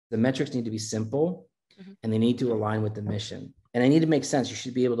the metrics need to be simple, Mhm. and they need to align with the mission. And they need to make sense. You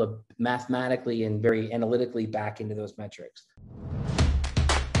should be able to mathematically and very analytically back into those metrics.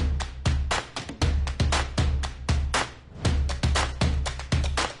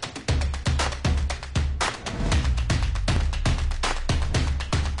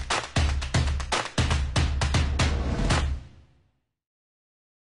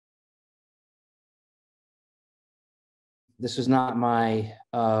 This was not my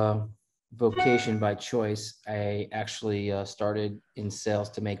vocation by choice. I actually started in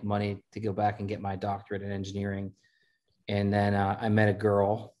sales to make money to go back and get my doctorate in engineering. And then I met a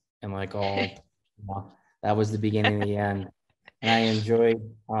girl, and like all, that was the beginning of the end. And I enjoyed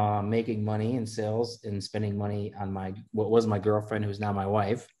making money in sales and spending money on what was my girlfriend, who's now my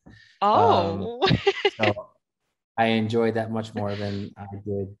wife. Oh. So I enjoyed that much more than I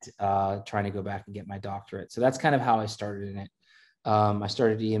did trying to go back and get my doctorate. So that's kind of how I started in it. I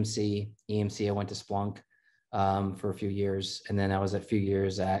started EMC. I went to Splunk for a few years, and then I was a few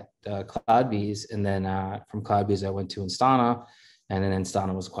years at CloudBees, and then from CloudBees I went to Instana, and then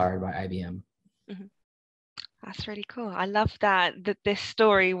Instana was acquired by IBM. Mhm. That's really cool. I love that this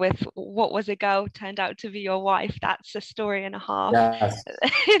story with what was a girl turned out to be your wife. That's a story and a half Yes.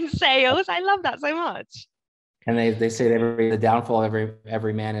 in sales. I love that so much. And they say that the downfall of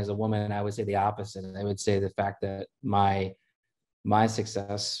every man is a woman, and I would say the opposite. I would say the fact that my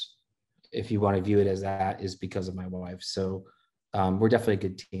success, if you want to view it as that, is because of my wife. So we're definitely a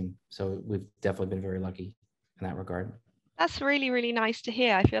good team. So we've definitely been very lucky in that regard. That's really, really nice to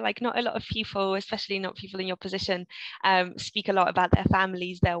hear. I feel like not a lot of people, especially not people in your position, speak a lot about their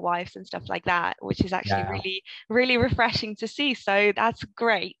families, their wives and stuff like that, which is actually Yeah. really, really refreshing to see. So that's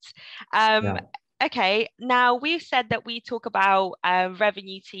great. Yeah. Okay, now we've said that we talk about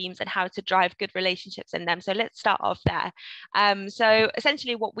revenue teams and how to drive good relationships in them. So let's start off there. So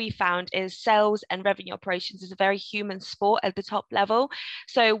essentially what we found is sales and revenue operations is a very human sport at the top level.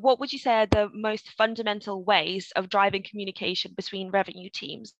 So what would you say are the most fundamental ways of driving communication between revenue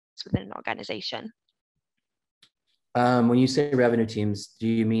teams within an organization? When you say revenue teams, do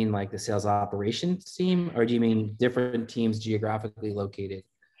you mean like the sales operations team, or do you mean different teams geographically located?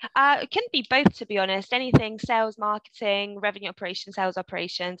 It can be both, to be honest. Anything sales, marketing, revenue operations, sales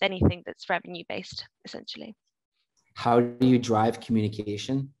operations, anything that's revenue based, essentially. How do you drive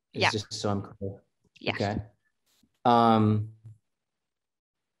communication? Yeah. Is just so I'm clear. Yes. Okay.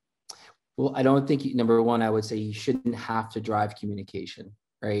 Well, I don't think, number one, I would say you shouldn't have to drive communication,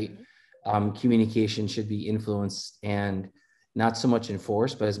 right? Communication should be influenced and not so much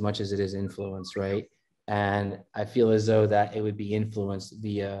enforced, but as much as it is influenced, right? And I feel as though that it would be influenced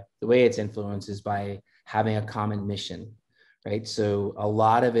via the way it's influenced is by having a common mission, right? So a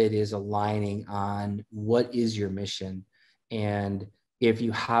lot of it is aligning on what is your mission. And if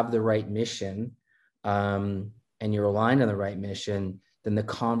you have the right mission and you're aligned on the right mission, then the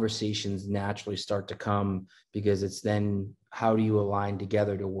conversations naturally start to come, because it's then how do you align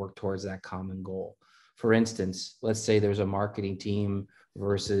together to work towards that common goal? For instance, let's say there's a marketing team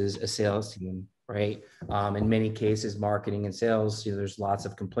versus a sales team, right? In many cases, marketing and sales, there's lots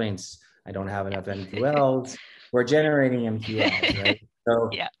of complaints. I don't have enough MQLs. We're generating MQLs, right? So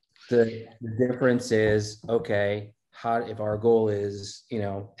Yeah. the difference is, okay, how, if our goal is,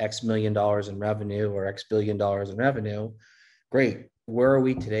 X million dollars in revenue or X billion dollars in revenue, great. Where are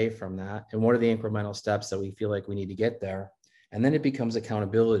we today from that? And what are the incremental steps that we feel like we need to get there? And then it becomes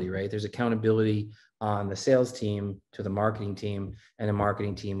accountability, right? There's accountability on the sales team to the marketing team, and the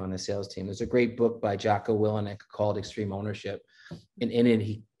marketing team on the sales team. There's a great book by Jocko Willink called Extreme Ownership. And in it,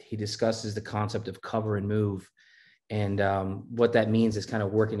 he discusses the concept of cover and move. And what that means is kind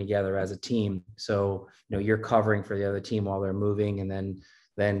of working together as a team. So, you're covering for the other team while they're moving. And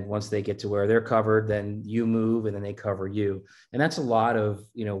then once they get to where they're covered, then you move and then they cover you. And that's a lot of,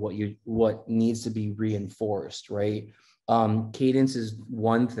 what needs to be reinforced, right? Cadence is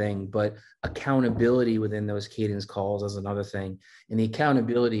one thing, but accountability within those cadence calls is another thing. And the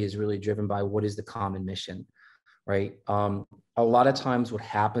accountability is really driven by what is the common mission, right? A lot of times what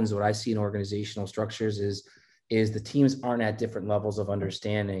happens, what I see in organizational structures is the teams aren't at different levels of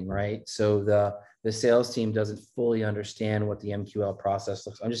understanding, right? So the sales team doesn't fully understand what the MQL process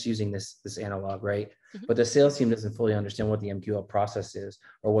looks. I'm just using this analog, right? Mhm. But the sales team doesn't fully understand what the MQL process is,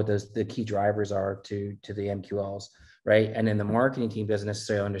 or what the key drivers are to the MQLs, right? And then the marketing team doesn't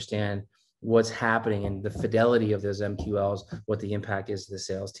necessarily understand what's happening and the fidelity of those MQLs, what the impact is to the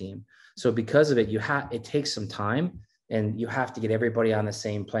sales team. So because of it, it takes some time, and you have to get everybody on the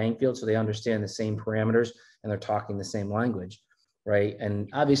same playing field so they understand the same parameters and they're talking the same language, right? And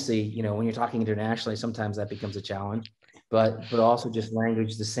obviously, when you're talking internationally, sometimes that becomes a challenge. but also just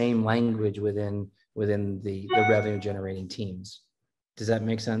language, the same language within the revenue generating teams. Does that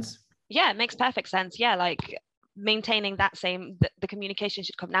make sense? Yeah, it makes perfect sense. Yeah, like maintaining that same, the communication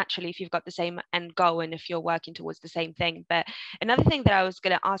should come naturally if you've got the same end goal and if you're working towards the same thing. But another thing that I was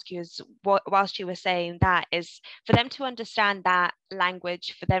going to ask you is, whilst you were saying that, is for them to understand that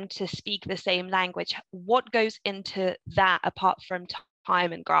language, for them to speak the same language, what goes into that apart from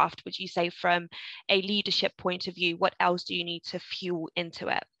time and graft, would you say, from a leadership point of view? What else do you need to fuel into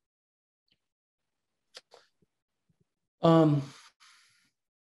it?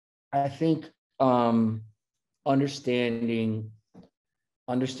 I think understanding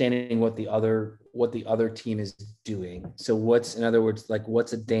what the other team is doing. So what's, in other words, like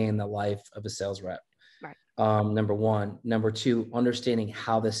what's a day in the life of a sales rep? Right. Number one. Number two, understanding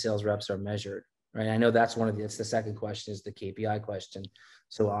how the sales reps are measured. Right. I know that's it's the second question, is the KPI question.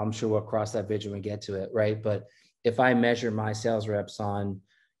 So I'm sure we'll cross that bridge when we get to it. Right. But if I measure my sales reps on,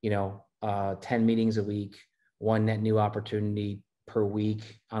 10 meetings a week, one net new opportunity per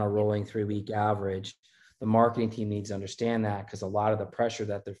week on a rolling 3-week average, the marketing team needs to understand that, because a lot of the pressure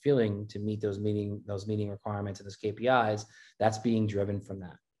that they're feeling to meet those meeting requirements and those KPIs, that's being driven from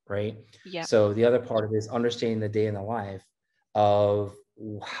that, right? Yeah. So the other part of it is understanding the day in the life of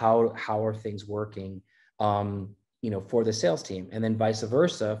how are things working, for the sales team, and then vice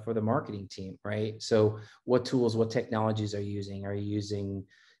versa for the marketing team, right? So what tools, what technologies are you using? Are you using,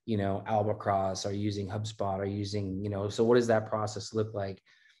 Albatross? Are you using HubSpot? Are you using, so what does that process look like?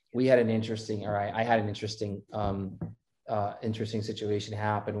 We had an interesting, I had an interesting, interesting situation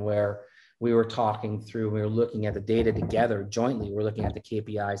happen where we were talking through, we were looking at the data together jointly. We're looking at the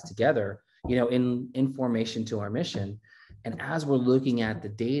KPIs together, in formation to our mission. And as we're looking at the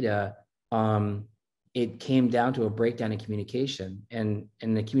data, it came down to a breakdown in communication, and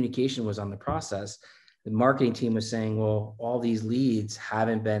the communication was on the process. The marketing team was saying, well, all these leads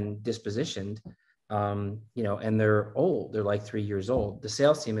haven't been dispositioned, and they're old. They're like 3 years old. The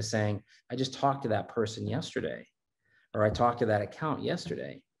sales team is saying, I just talked to that person yesterday, or I talked to that account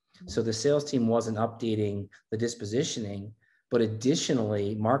yesterday. So the sales team wasn't updating the dispositioning, but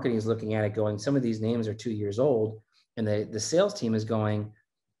additionally, marketing is looking at it going, some of these names are 2 years old. And the sales team is going,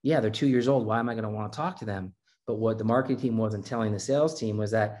 yeah, they're 2 years old. Why am I going to want to talk to them? But what the marketing team wasn't telling the sales team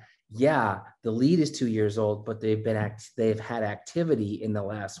was that, yeah, the lead is 2 years old, but they've had activity in the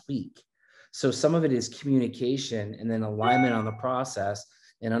last week. So some of it is communication, and then alignment on the process,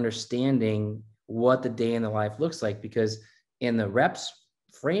 and understanding what the day in the life looks like, because in the reps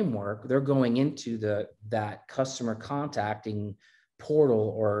framework, they're going into that customer contacting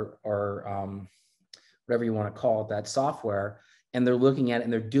portal or whatever you want to call it, that software, and they're looking at it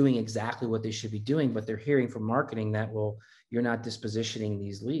and they're doing exactly what they should be doing, but they're hearing from marketing that, well, you're not dispositioning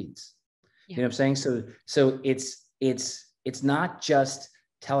these leads. Yeah. You know what I'm saying? So it's not just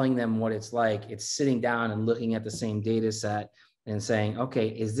telling them what it's like. It's sitting down and looking at the same data set and saying, okay,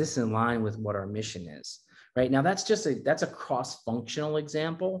 is this in line with what our mission is? Right now, that's a cross-functional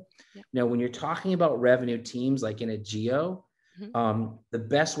example. Yeah. When you're talking about revenue teams, like in a geo, the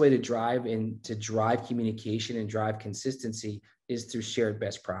best way to drive communication and drive consistency is through shared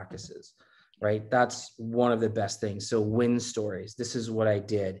best practices, right? That's one of the best things. So win stories. This is what I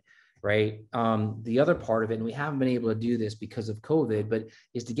did, right? The other part of it, and we haven't been able to do this because of COVID, but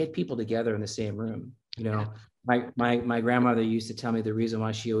is to get people together in the same room. My grandmother used to tell me the reason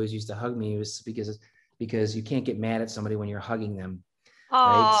why she always used to hug me was because you can't get mad at somebody when you're hugging them.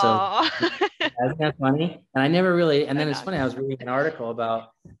 Right. So isn't that funny? And I never really, and then it's funny, I was reading an article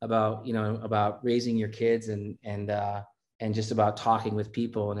about raising your kids and just about talking with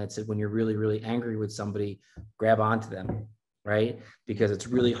people. And it said, when you're really, really angry with somebody, grab onto them, right? Because it's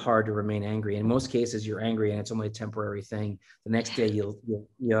really hard to remain angry. In most cases, you're angry and it's only a temporary thing. The next day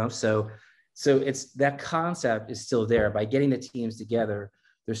so it's, that concept is still there. By getting the teams together,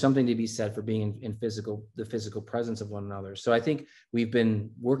 there's something to be said for being in the physical presence of one another. So I think we've been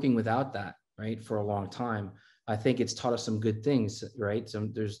working without that, right, for a long time. I think it's taught us some good things, right? So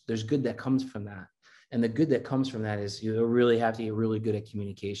there's good that comes from that. And the good that comes from that is you really have to get really good at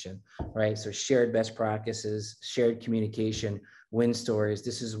communication, right? So shared best practices, shared communication, win stories.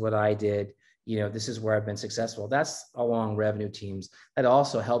 This is what I did. This is where I've been successful. That's along revenue teams. That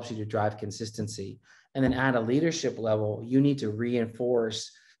also helps you to drive consistency. And then at a leadership level, you need to reinforce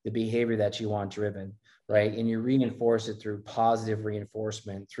the behavior that you want driven, right? And you reinforce it through positive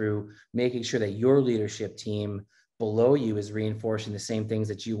reinforcement, through making sure that your leadership team below you is reinforcing the same things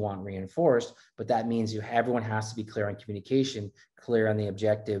that you want reinforced. But that means everyone has to be clear on communication, clear on the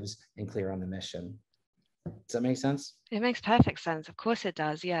objectives, and clear on the mission. Does that make sense? It makes perfect sense. Of course it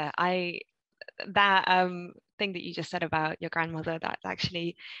does. Yeah. The thing that you just said about your grandmother, that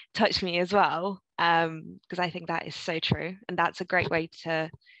actually touched me as well, because I think that is so true, and that's a great way to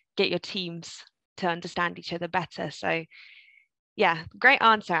get your teams to understand each other better. So yeah, great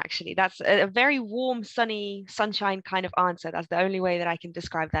answer, actually. That's a very warm, sunny, sunshine kind of answer. That's the only way that I can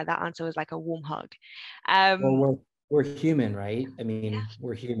describe that. That answer was like a warm hug. Well, Um, we're human, right? I yeah, mean,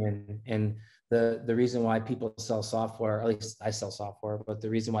 we're human, and the reason why people sell software, at least I sell software, but the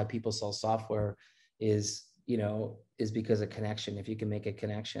reason why people sell software is, is because of connection. If you can make a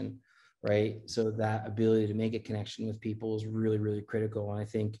connection, right? So that ability to make a connection with people is really, really critical. And I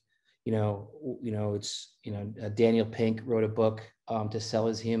think, it's Daniel Pink wrote a book, To Sell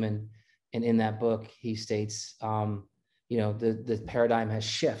is Human, and in that book he states, the paradigm has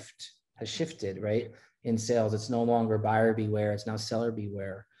shifted, right? In sales, it's no longer buyer beware, it's now seller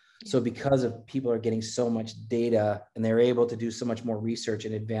beware. yeah, So because of people are getting so much data and they're able to do so much more research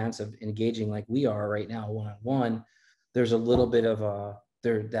in advance of engaging like we are right now one-on-one, there's a little bit of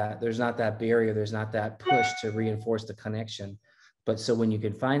there's not that barrier, there's not that push to reinforce the connection. But so when you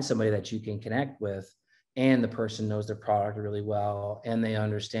can find somebody that you can connect with, and the person knows their product really well, and they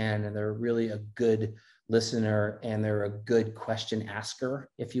understand, and they're really a good listener, and they're a good question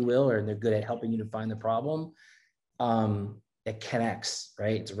asker, if you will, or they're good at helping you to find the problem, it connects,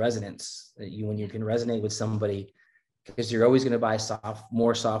 right? It's resonance that when you can resonate with somebody, because you're always going to buy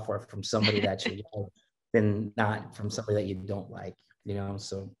more software from somebody that you like than not from somebody that you don't like,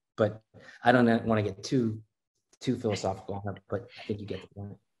 so, but I don't want to get too philosophical on it, but I think you get the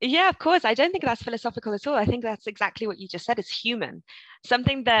point. yeah, of course. I don't think that's philosophical at all. I think that's exactly what you just said. It's human.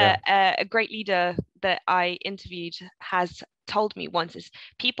 Something Yeah. that a great leader that I interviewed has told me once is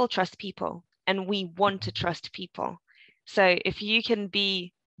people trust people, and we want to trust people. So if you can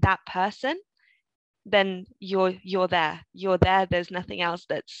be that person, then you're there. You're there. There's nothing else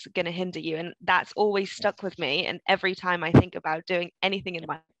that's going to hinder you. And that's always stuck with me. And every time I think about doing anything in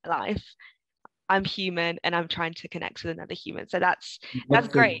my life, I'm human and I'm trying to connect with another human. So that's What's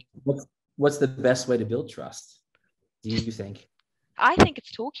the great. what's what's the best way to build trust, do Just you think? I think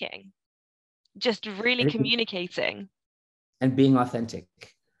it's talking, just really I think, communicating. and being authentic,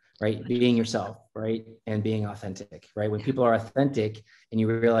 right? Being 100%. yourself, right? And being authentic, right? When Yeah. people are authentic and you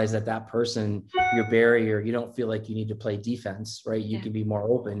realize that person, your barrier, you don't feel like you need to play defense, right? You Yeah. can be more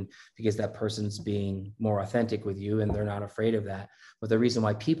open because that person's being more authentic with you and they're not afraid of that. But the reason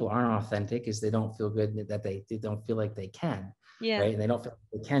why people aren't authentic is they don't feel good, that they don't feel like they can, Yeah. right? And they don't feel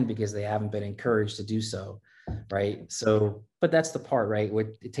like they can because they haven't been encouraged to do so, right? So, but that's the part, right?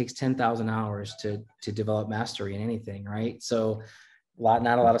 It takes 10,000 hours to develop mastery in anything, right? So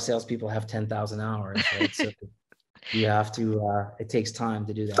not a lot of salespeople have 10,000 hours, right? So you have to, it takes time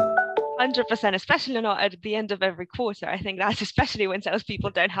to do that. 100%, especially not at the end of every quarter. I think that's especially when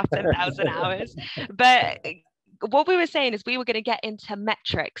salespeople don't have 10,000 hours. But what we were saying is we were going to get into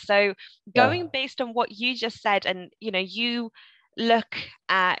metrics. So Yeah. going based on what you just said, and you look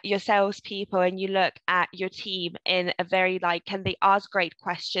at your salespeople and you look at your team in a very like, can they ask great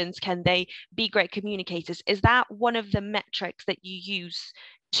questions? Can they be great communicators? Is that one of the metrics that you use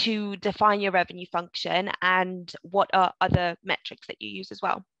to define your revenue function? And what are other metrics that you use as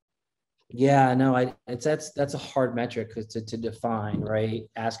well? Yeah, no, that's a hard metric to define, right?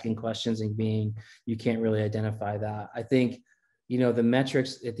 Asking questions and you can't really identify that. I think, the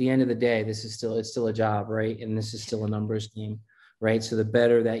metrics at the end of the day, it's still a job, right? And this is still a numbers game, right? So the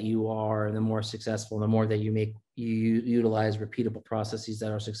better that you are and the more successful, the more that you utilize repeatable processes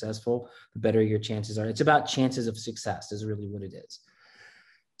that are successful, the better your chances are. It's about chances of success is really what it is.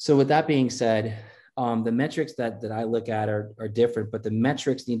 So with that being said, the metrics that I look at are different, but the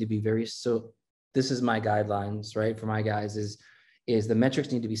metrics need to be so this is my guidelines, right? For my guys is the metrics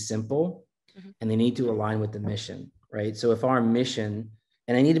need to be simple Mhm. and they need to align with the mission, right? So if our mission,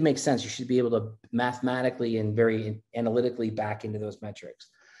 and they need to make sense, you should be able to mathematically and very analytically back into those metrics.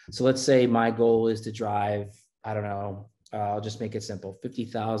 So let's say my goal is to drive, I don't know, I'll just make it simple,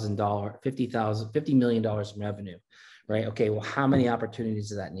 $50 million in revenue, right? Okay, well, how many opportunities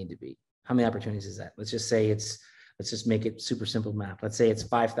does that need to be? How many opportunities is that? Let's just make it super simple math. Let's say it's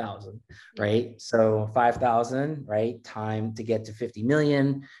 5,000, right? So 5,000, right? Time to get to 50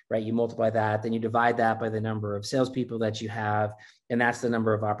 million, right? You multiply that, then you divide that by the number of salespeople that you have, and that's the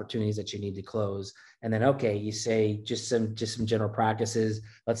number of opportunities that you need to close. And then, okay, you say just some general practices.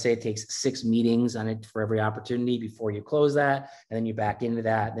 Let's say it takes 6 meetings on it for every opportunity before you close that, and then you back into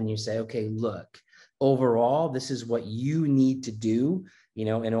that. Then you say, okay, look, overall, this is what you need to do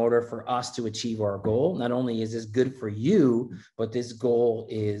in order for us to achieve our goal, not only is this good for you, but this goal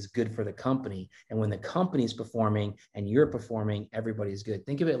is good for the company. And when the company's performing and you're performing, everybody's good.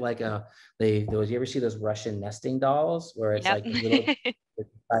 Think of it like you ever see those Russian nesting dolls where it's Yep. like little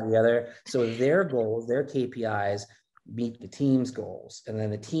by the other. So their goals, their KPIs meet the team's goals, and then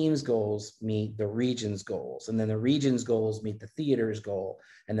the team's goals meet the region's goals, and then the region's goals meet the theater's goal,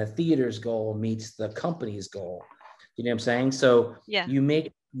 and the theater's goal meets the company's goal. You know what I'm saying? So Yeah.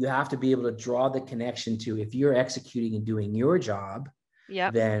 you have to be able to draw the connection to, if you're executing and doing your job,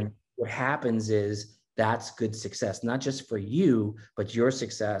 Yep. then what happens is that's good success, not just for you, but your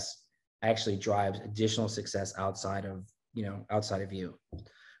success actually drives additional success outside of you.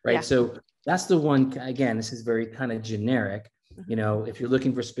 Right. Yeah. So that's the one. Again, this is very kind of generic. If you're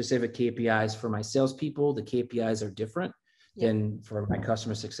looking for specific KPIs for my salespeople, the KPIs are different than for my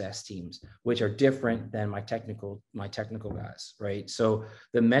customer success teams, which are different than my technical guys. Right. So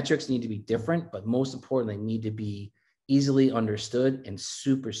the metrics need to be different, but most importantly, need to be easily understood and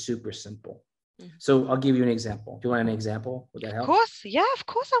super, super simple. So I'll give you an example. Do you want an example? Would that Of help? course. Yeah, of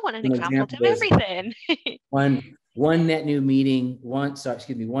course I want an An example example to is everything. one net new meeting, one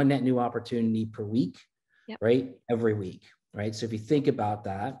net new opportunity per week, Yep. right? Every week, right? So if you think about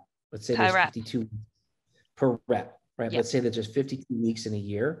that, let's say there's 52 per rep, right? Yep. Let's say that there's 52 weeks in a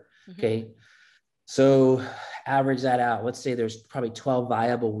year. Okay. So average that out. Let's say there's probably 12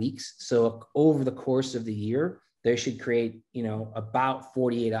 viable weeks. So over the course of the year, they should create, about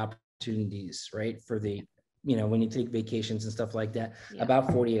 48 opportunities, right? For the, when you take vacations and stuff like that,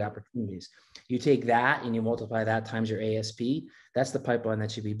 about 48 opportunities. You take that and you multiply that times your ASP. That's the pipeline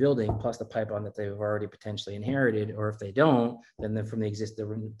that should be building, plus the pipeline that they've already potentially inherited. Or if they don't, then from the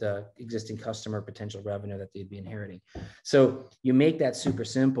existing customer potential revenue that they'd be inheriting. So you make that super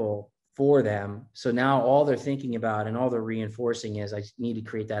simple for them. So now all they're thinking about and all they're reinforcing is, I need to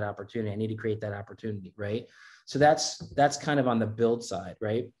create that opportunity. I need to create that opportunity, right? So that's kind of on the build side,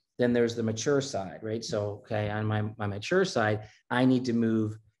 right? Then there's the mature side, right? So, okay, on my mature side, I need to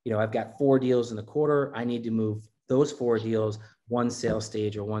move, I've got 4 deals in the quarter. I need to move those 4 deals, one sales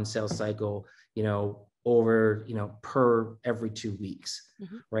stage or one sales cycle, over, per every 2 weeks,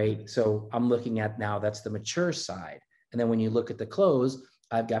 right? So I'm looking at now, that's the mature side. And then when you look at the close,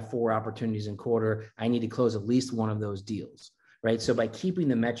 I've got 4 opportunities in quarter. I need to close at least one of those deals, right? So by keeping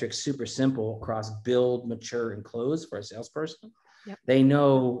the metrics super simple across build, mature, and close for a salesperson, they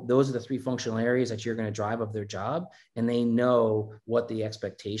know those are the 3 functional areas that you're going to drive of their job, and they know what the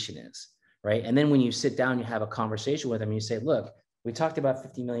expectation is, right? And then when you sit down, you have a conversation with them, and you say, look, we talked about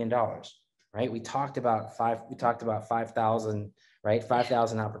 $50 million, right? We talked about 5,000, right?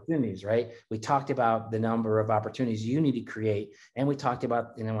 5,000 opportunities, right? We talked about the number of opportunities you need to create. And we talked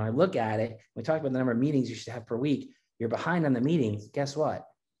about, when I look at it, we talked about the number of meetings you should have per week. You're behind on the meetings. Guess what?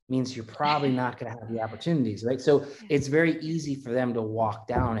 Means you're probably not going to have the opportunities, right? So it's very easy for them to walk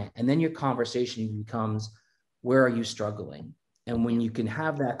down it. And then your conversation becomes, where are you struggling? And when you can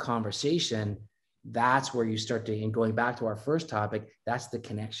have that conversation, that's where you start to, and going back to our first topic, that's the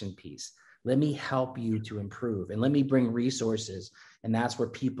connection piece. Let me help you to improve, and let me bring resources. And that's where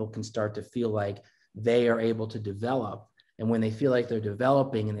people can start to feel like they are able to develop. And when they feel like they're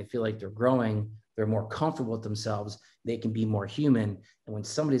developing and they feel like they're growing, they're more comfortable with themselves, they can be more human. And when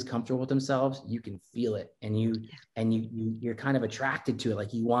somebody's comfortable with themselves, you can feel it, and you're kind of attracted to it.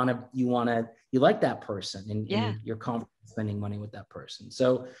 Like you like that person, and you're comfortable spending money with that person.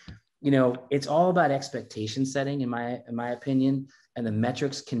 So, it's all about expectation setting, in my opinion. And the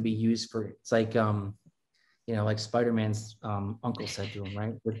metrics can be used for, it's like, like Spider-Man's uncle said to him,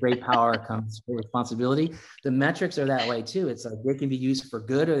 right? With great power comes great responsibility. The metrics are that way too. It's like they can be used for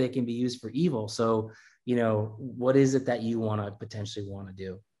good or they can be used for evil. So, what is it that you potentially want to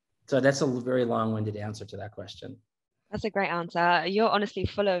do? So that's a very long-winded answer to that question. That's a great answer. You're honestly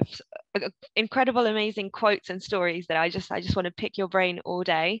full of incredible, amazing quotes and stories that I just want to pick your brain all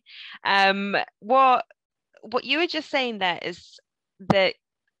day. What you were just saying there is that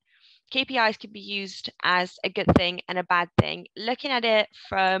KPIs can be used as a good thing and a bad thing. Looking at it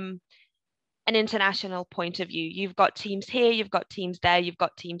from an international point of view, you've got teams here, you've got teams there, you've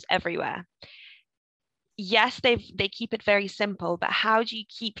got teams everywhere. Yes, they keep it very simple, but how do you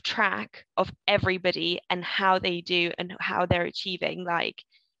keep track of everybody and how they do and how they're achieving? Like,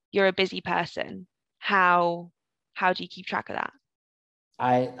 you're a busy person. How do you keep track of that?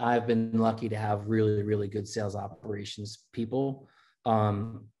 I've been lucky to have really, really good sales operations people.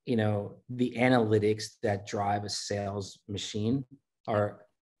 The analytics that drive a sales machine are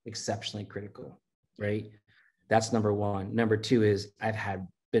exceptionally critical, right? That's number one. Number two is I've had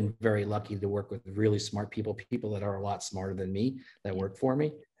been very lucky to work with really smart people that are a lot smarter than me that work for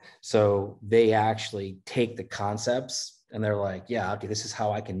me. So they actually take the concepts and they're like, yeah, okay, this is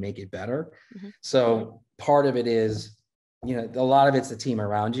how I can make it better. Mm-hmm. So part of it is, a lot of it's the team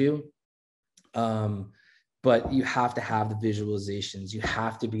around you. But you have to have the visualizations. You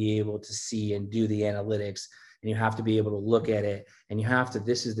have to be able to see and do the analytics, and you have to be able to look at it. And you have to,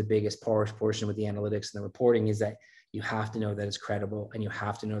 this is the biggest portion with the analytics and the reporting, is that you have to know that it's credible, and you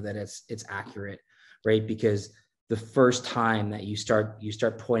have to know that it's accurate, right? Because the first time that you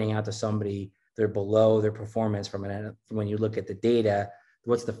start pointing out to somebody they're below their performance from when you look at the data,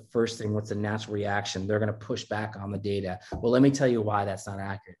 what's the first thing? What's the natural reaction? They're going to push back on the data. Well, let me tell you why that's not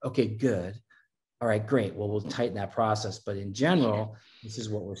accurate. Okay, good. All right, great. Well, we'll tighten that process. But in general, this is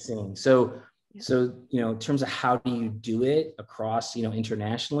what we're seeing. So, in terms of how do you do it across,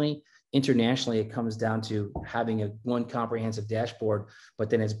 internationally, it comes down to having one comprehensive dashboard, but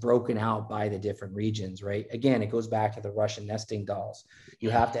then it's broken out by the different regions, right? Again, it goes back to the Russian nesting dolls.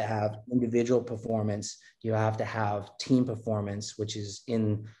 You have to have individual performance. You have to have team performance, which is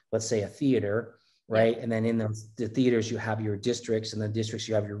in, let's say, a theater, right? And then in the theaters, you have your districts, and the districts,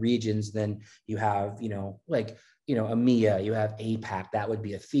 you have your regions. Then you have, EMEA, you have APAC, that would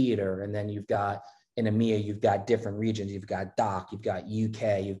be a theater. And then you've got, in EMEA, you've got different regions. You've got DACH, you've got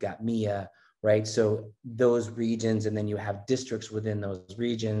UK, you've got MEA, right? So those regions, and then you have districts within those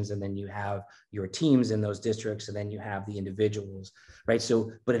regions, and then you have your teams in those districts, and then you have the individuals, right?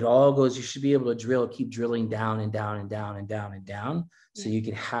 So, but it all goes, you should be able to keep drilling down and down and down and down and down, so you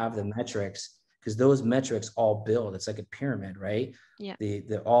can have the metrics, because those metrics all build. It's like a pyramid, right? Yeah.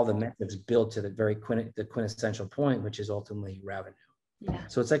 All the metrics build to the quintessential point, which is ultimately revenue. Yeah.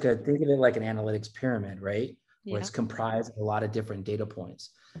 So it's like think of it like an analytics pyramid, right? Yeah. Where it's comprised of a lot of different data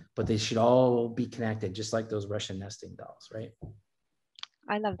points, but they should all be connected, just like those Russian nesting dolls, right?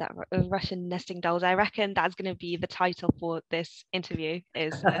 I love that, Russian nesting dolls. I reckon that's going to be the title for this interview,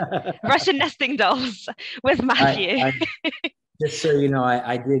 is Russian nesting dolls with Matthew. Just so you know,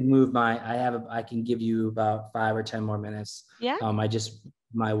 I did move I can give you about 5 or 10 more minutes. Yeah.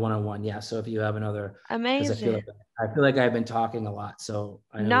 My one-on-one. Yeah. So if you have another, amazing. I feel like I've been talking a lot, so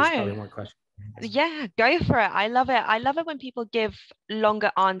I know there's probably more questions. Yeah, go for it. I love it. I love it when people give longer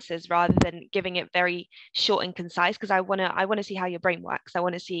answers rather than giving it very short and concise, because I wanna see how your brain works. I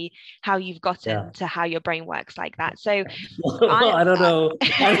want to see how you've gotten to how your brain works like that. So I don't know.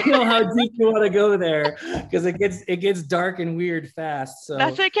 I don't know how deep you want to go there, because it gets dark and weird fast. So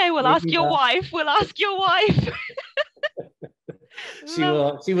that's okay. We'll ask your wife. We'll ask your wife.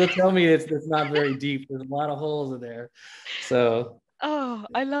 She will tell me it's not very deep. There's a lot of holes in there. So oh,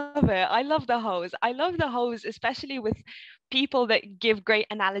 I love it. I love the holes. I love the holes, especially with people that give great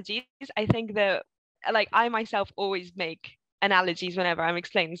analogies. I think that, like, I myself always make analogies whenever I'm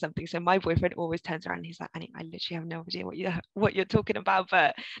explaining something. So my boyfriend always turns around and he's like, Annie, I literally have no idea what you're talking about,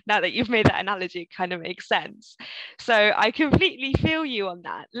 but now that you've made that analogy, it kind of makes sense. So I completely feel you on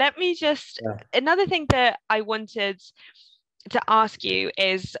that. Let me just, another thing that I wanted to ask you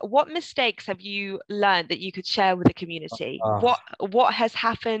is, what mistakes have you learned that you could share with the community? What has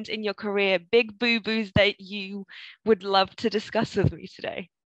happened in your career, big boo-boos that you would love to discuss with me today?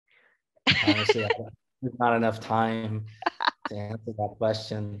 Honestly, there's not enough time to answer that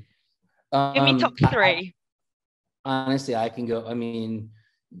question. Give me top 3. Honestly, I can go. I mean,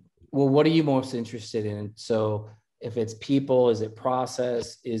 well, what are you most interested in? So if it's people, is it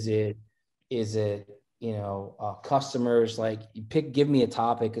process? Is it customers? Like, give me a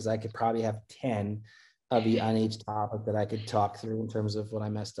topic, because I could probably have 10 of the on each topic that I could talk through in terms of what I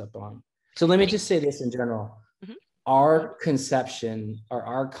messed up on. So let me just say this in general. Mm-hmm. Our conception, or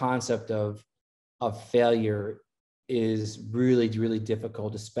our concept of failure is really, really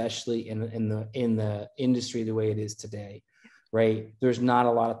difficult, especially in the industry the way it is today, right? There's not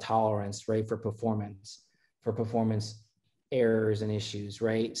a lot of tolerance, right, for performance errors and issues,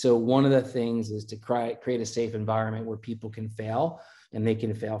 right? So one of the things is to create a safe environment where people can fail, and they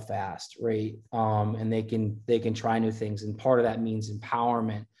can fail fast, right? And they can try new things, and part of that means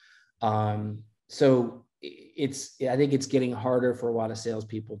empowerment. So I think it's getting harder for a lot of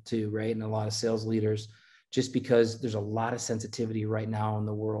salespeople too, right? And a lot of sales leaders, just because there's a lot of sensitivity right now in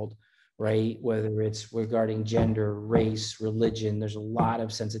the world, right? Whether it's regarding gender, race, religion, there's a lot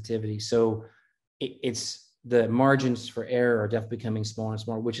of sensitivity. So the margins for error are definitely becoming smaller and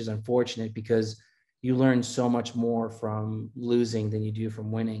smaller, which is unfortunate, because you learn so much more from losing than you do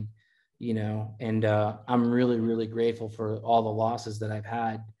from winning, and I'm really, really grateful for all the losses that I've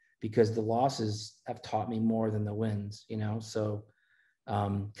had, because the losses have taught me more than the wins, so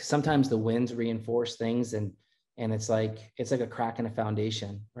sometimes the wins reinforce things, and and it's like a crack in a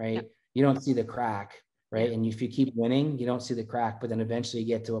foundation, Yep. right? You don't see the crack, right? Yeah. And if you keep winning, you don't see the crack, but then eventually you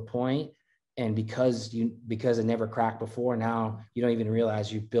get to a point, and because it never cracked before, now you don't even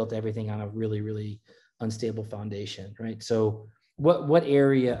realize you've built everything on a really, really unstable foundation, right? So what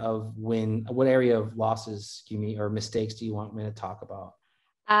area of losses, excuse me, or mistakes do you want me to talk about?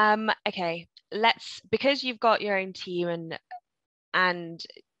 Okay, because you've got your own team and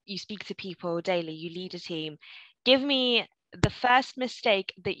you speak to people daily, you lead a team. Give me the first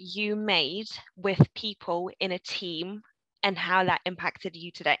mistake that you made with people in a team and how that impacted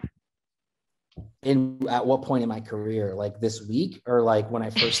you today. At what point in my career, like this week or like when I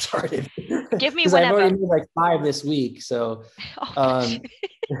first started? Give me Because I've whenever. already made like 5 this week. So, Oh, um,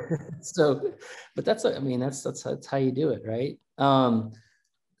 so, but that's how you do it, right?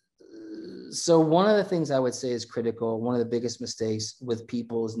 So one of the things I would say is critical. One of the biggest mistakes with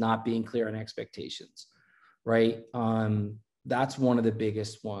people is not being clear on expectations, right? That's one of the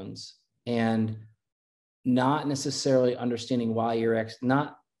biggest ones, and not necessarily understanding why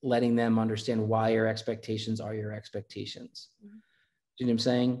not letting them understand why your expectations are your expectations. mm-hmm. Do you know what I'm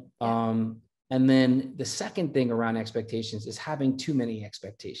saying? Yeah. And then the second thing around expectations is having too many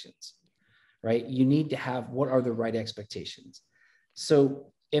expectations, right? You need to have, what are the right expectations?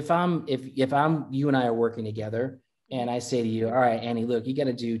 So if you and I are working together and I say to you, all right, Annie, look, you got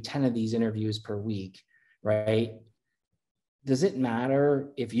to do 10 of these interviews per week, right? Does it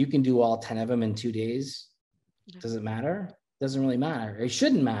matter if you can do all 10 of them in 2 days? Does it matter? Doesn't really matter. It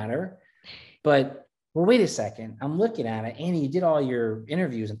shouldn't matter. But well, wait a second. I'm looking at it. Annie, you did all your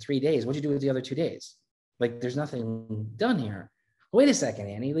interviews in 3 days. What'd you do with the other 2 days? Like, there's nothing done here. Wait a second,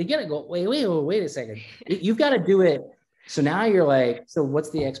 Annie. You gotta go. Wait a second. You've got to do it. So now you're like, so what's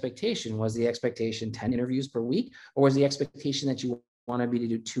the expectation? Was the expectation 10 interviews per week, or was the expectation that you want to be to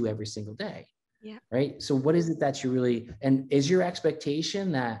do 2 every single day? Yeah. Right. So what is it that you really, and is your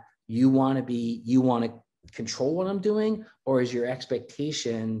expectation that you want to control what I'm doing, or is your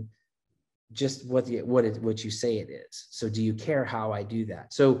expectation just what you say it is? So do you care how I do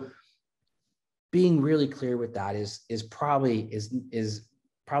that? So being really clear with that is probably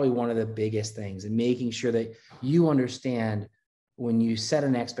one of the biggest things, and making sure that you understand when you set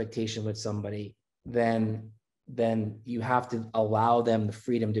an expectation with somebody, then you have to allow them the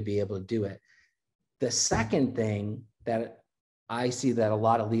freedom to be able to do it. The second thing that I see that a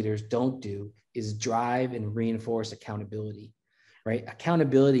lot of leaders don't do is drive and reinforce accountability, right?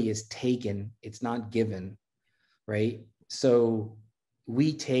 Accountability is taken, it's not given, right? So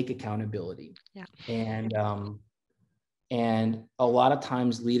we take accountability. Yeah. And a lot of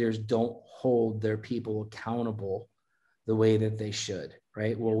times leaders don't hold their people accountable the way that they should,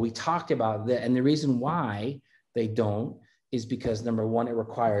 right? Well, we talked about that. And the reason why they don't is because, number one, it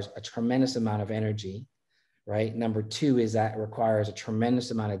requires a tremendous amount of energy, right? Number two is that it requires a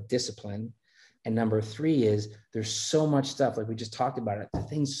tremendous amount of discipline. And number three is there's so much stuff, like we just talked about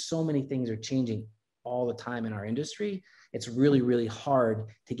it, so many things are changing all the time in our industry. It's really, really hard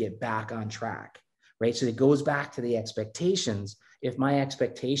to get back on track, right? So it goes back to the expectations. If my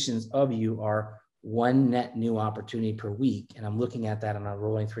expectations of you are 1 net new opportunity per week, and I'm looking at that on a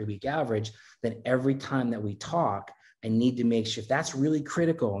rolling 3-week average, then every time that we talk, I need to make sure, if that's really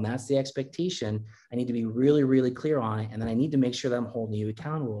critical and that's the expectation, I need to be really, really clear on it. And then I need to make sure that I'm holding you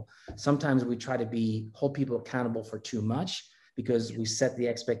accountable. Sometimes we try to hold people accountable for too much because we set the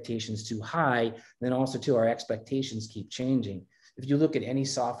expectations too high. And then also too, our expectations keep changing. If you look at any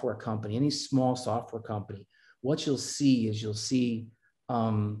software company, any small software company, what you'll see is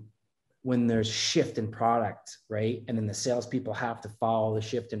when there's shift in product, right? And then the salespeople have to follow the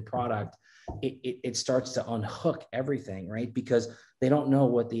shift in product, it starts to unhook everything, right? Because they don't know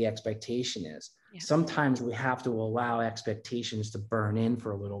what the expectation is. Yeah. Sometimes we have to allow expectations to burn in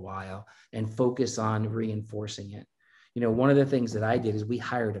for a little while and focus on reinforcing it. You know, one of the things that I did is we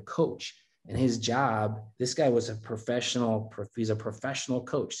hired a coach, and his job, this guy was he's a professional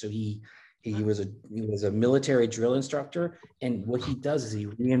coach. So he was a military drill instructor. And what he does is he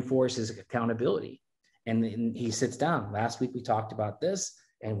reinforces accountability. And then he sits down. Last week, we talked about this.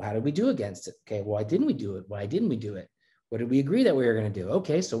 And how did we do against it? Okay, why didn't we do it? Why didn't we do it? What did we agree that we were going to do?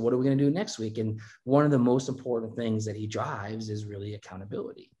 Okay, so what are we going to do next week? And one of the most important things that he drives is really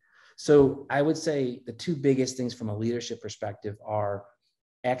accountability. So I would say the 2 biggest things from a leadership perspective are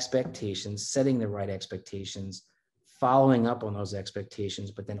expectations, setting the right expectations, following up on those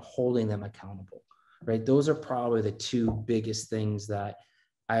expectations, but then holding them accountable, right? Those are probably the 2 biggest things that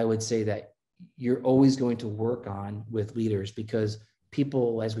I would say that you're always going to work on with leaders, because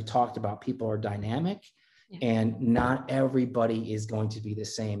people, as we talked about, people are dynamic And not everybody is going to be the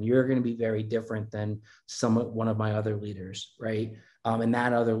same. You're going to be very different than one of my other leaders, right? And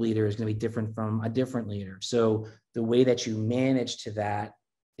that other leader is going to be different from a different leader. So the way that you manage to that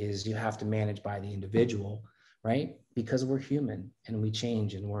is you have to manage by the individual, right? Because we're human and we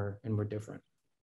change and we're different.